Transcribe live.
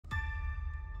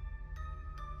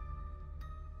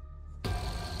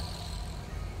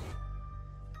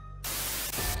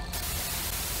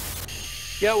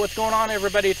Yo, what's going on,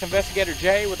 everybody? It's Investigator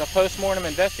Jay with the Post-Mortem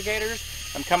Investigators.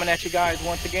 I'm coming at you guys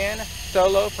once again,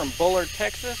 solo from Bullard,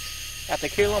 Texas, at the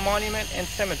Killough Monument and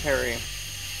Cemetery.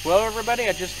 Well, everybody,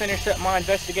 I just finished up my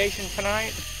investigation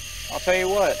tonight. I'll tell you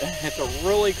what, it's a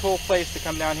really cool place to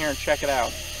come down here and check it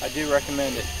out. I do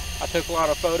recommend it. I took a lot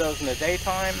of photos in the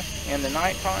daytime and the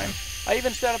nighttime. I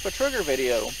even set up a trigger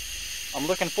video. I'm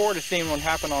looking forward to seeing what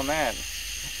happened on that.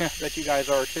 I bet you guys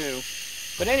are too.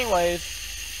 But anyways,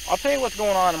 I'll tell you what's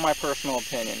going on in my personal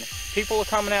opinion. People are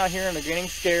coming out here and they're getting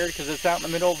scared because it's out in the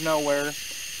middle of nowhere.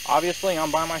 Obviously,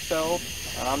 I'm by myself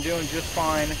and I'm doing just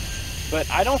fine. But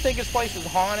I don't think this place is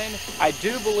haunted. I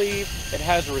do believe it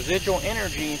has residual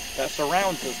energy that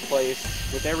surrounds this place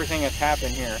with everything that's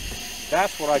happened here.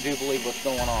 That's what I do believe what's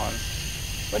going on.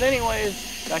 But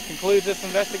anyways, that concludes this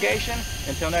investigation.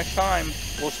 Until next time,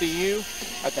 we'll see you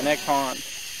at the next haunt.